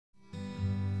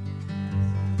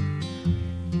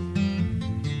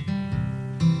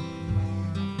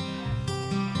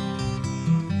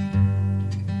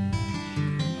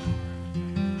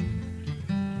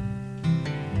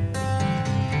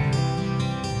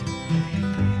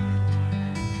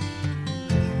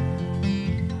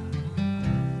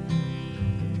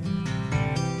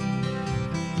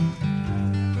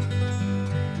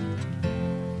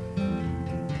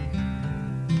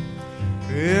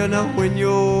when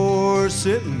you're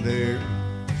sitting there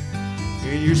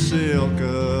in your silk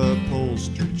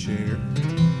upholstered chair,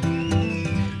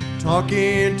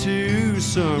 talking to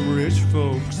some rich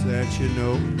folks that you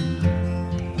know,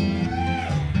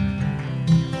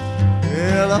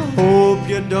 well, I hope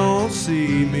you don't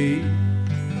see me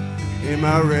in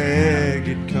my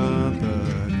ragged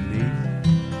company.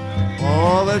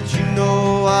 All that you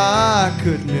know, I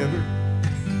could never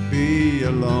be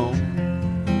alone.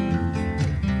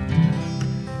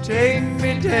 Take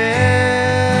me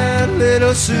down,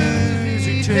 little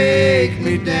Susie, take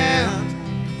me down.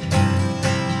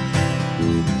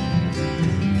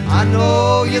 I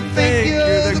know you think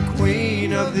you're the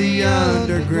queen of the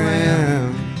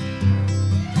underground.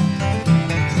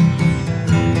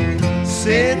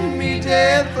 Send me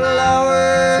dead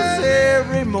flowers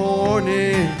every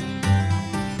morning.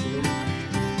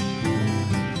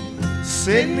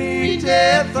 Send me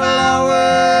dead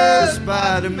flowers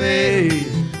by the maid.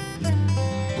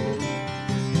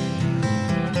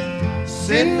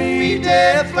 Send me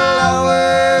dead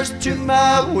flowers to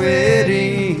my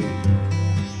wedding.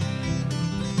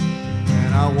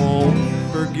 And I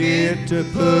won't forget to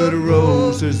put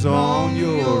roses on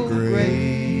your grave.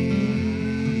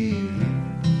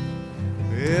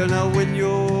 Well, now when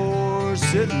you're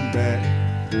sitting back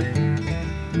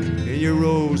in your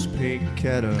rose pink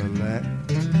Cadillac,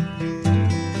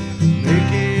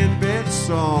 making bets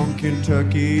on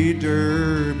Kentucky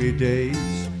Derby days,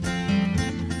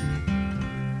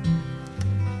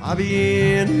 I'll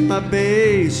be in my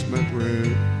basement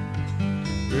room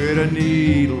with a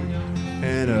needle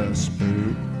and a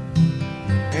spoon,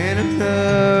 and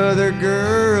another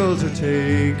girl to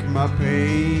take my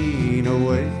pain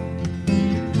away.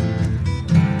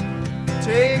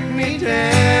 Take me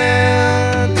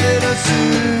down, little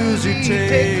Susie,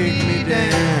 take me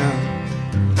down.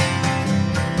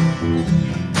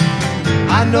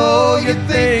 I know you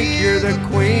think you're the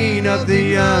queen of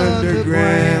the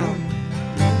underground.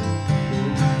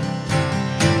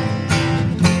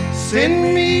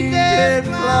 Send me dead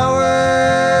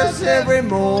flowers every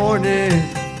morning.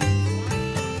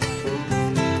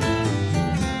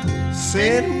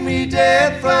 Send me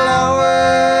dead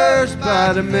flowers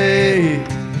by the maid.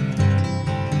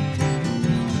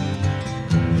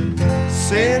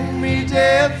 Send me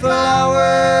dead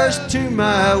flowers to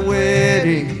my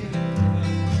wedding.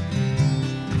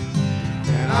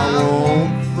 And I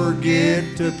won't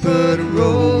forget to put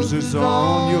roses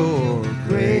on your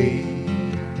grave.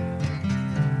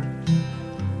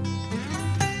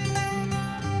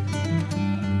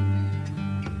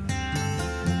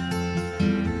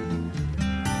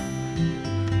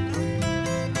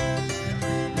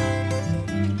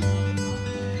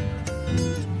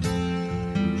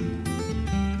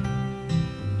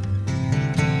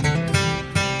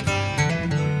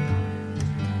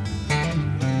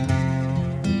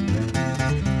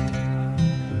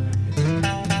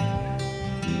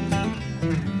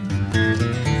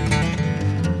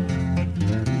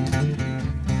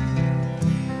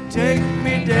 Take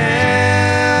me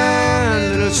down,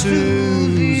 little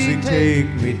Susie, take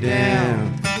me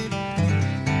down.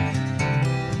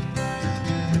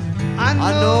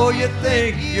 I know you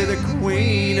think you're the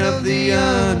queen of the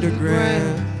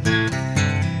underground.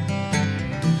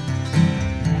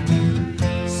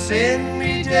 Send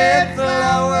me dead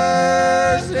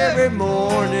flowers every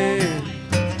morning.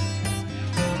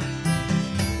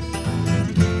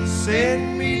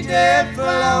 Send me dead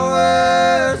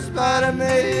flowers by the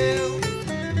mail.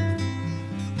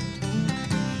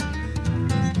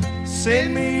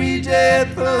 Send me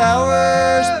dead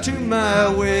flowers to my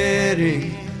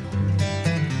wedding.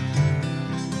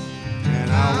 And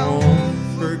I won't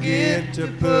forget to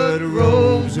put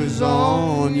roses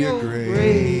on your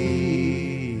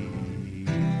grave.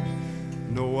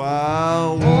 No, I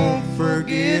won't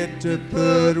forget to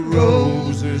put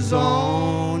roses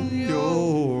on